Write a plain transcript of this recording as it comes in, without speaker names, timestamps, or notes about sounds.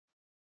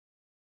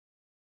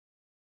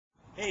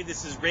Hey,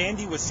 this is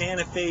Randy with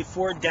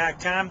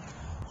SantaFeFord.com.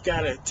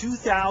 Got a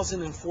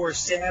 2004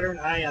 Saturn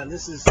Ion.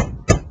 This is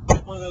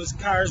one of those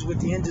cars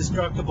with the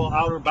indestructible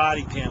outer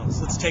body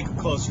panels. Let's take a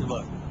closer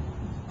look.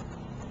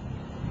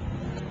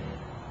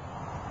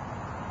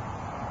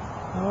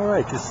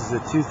 Alright, this is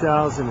a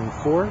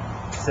 2004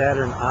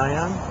 Saturn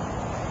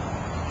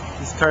Ion.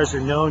 These cars are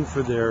known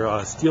for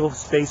their steel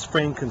space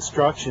frame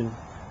construction.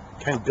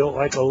 Kind of built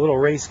like a little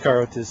race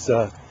car with this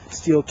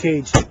steel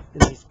cage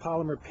and these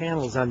polymer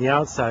panels on the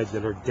outside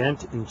that are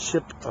dent and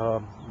chip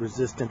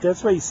resistant.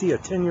 That's why you see a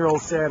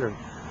 10-year-old Saturn.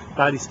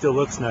 Body still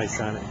looks nice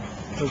on it.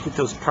 Don't get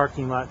those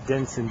parking lot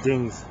dents and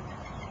dings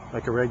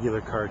like a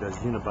regular car does,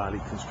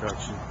 unibody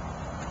construction.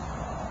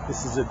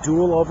 This is a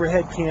dual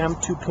overhead cam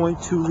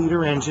 2.2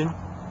 liter engine.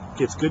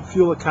 Gets good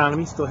fuel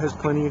economy, still has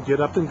plenty of get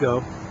up and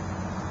go.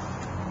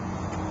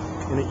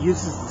 And it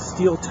uses the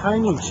steel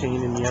timing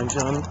chain in the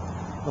engine.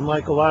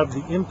 Unlike a lot of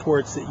the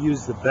imports that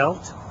use the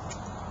belt,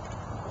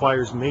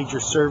 requires major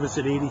service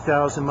at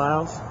 80,000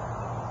 miles.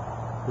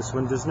 This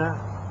one does not.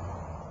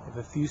 I have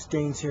a few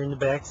stains here in the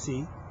back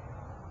seat.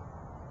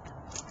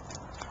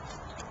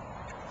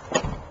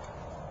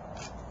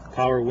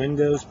 Power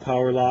windows,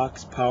 power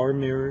locks, power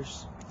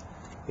mirrors.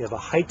 You have a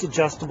height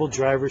adjustable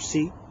driver's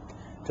seat.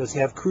 It does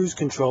have cruise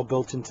control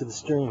built into the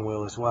steering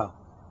wheel as well.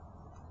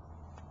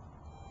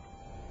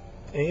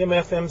 AM,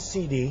 FM,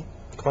 CD,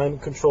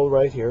 climate control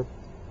right here.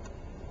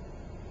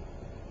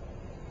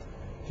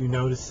 You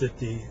notice that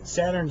the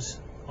Saturns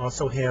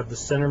also have the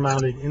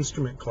center-mounted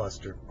instrument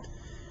cluster.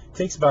 It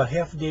takes about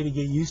half a day to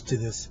get used to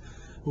this,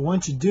 but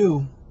once you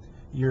do,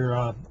 you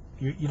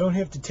don't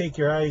have to take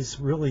your eyes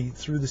really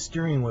through the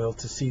steering wheel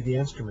to see the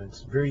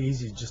instruments. It's very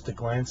easy just to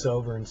glance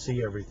over and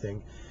see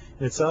everything.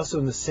 And it's also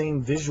in the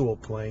same visual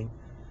plane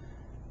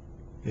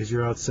as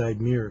your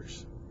outside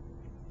mirrors.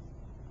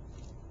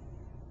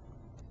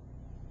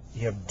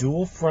 You have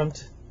dual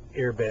front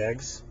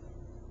airbags.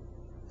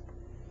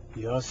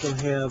 You also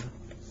have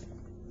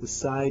the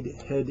side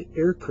head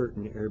air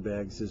curtain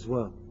airbags as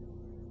well.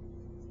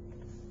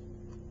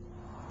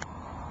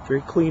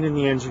 Very clean in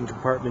the engine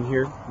compartment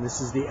here. And this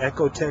is the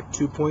Ecotec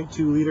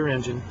 2.2 liter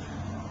engine,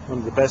 one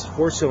of the best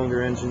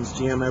four-cylinder engines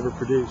GM ever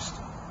produced.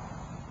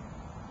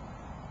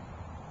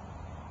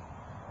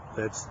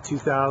 That's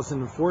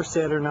 2004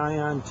 Saturn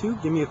Ion 2.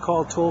 Give me a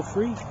call toll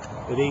free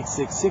at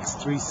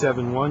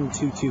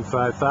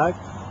 866-371-2255. You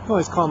can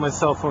always call my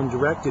cell phone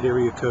direct at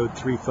area code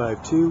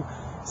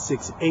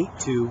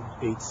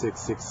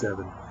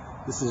 352-682-8667.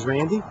 This is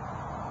Randy.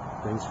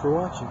 Thanks for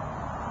watching.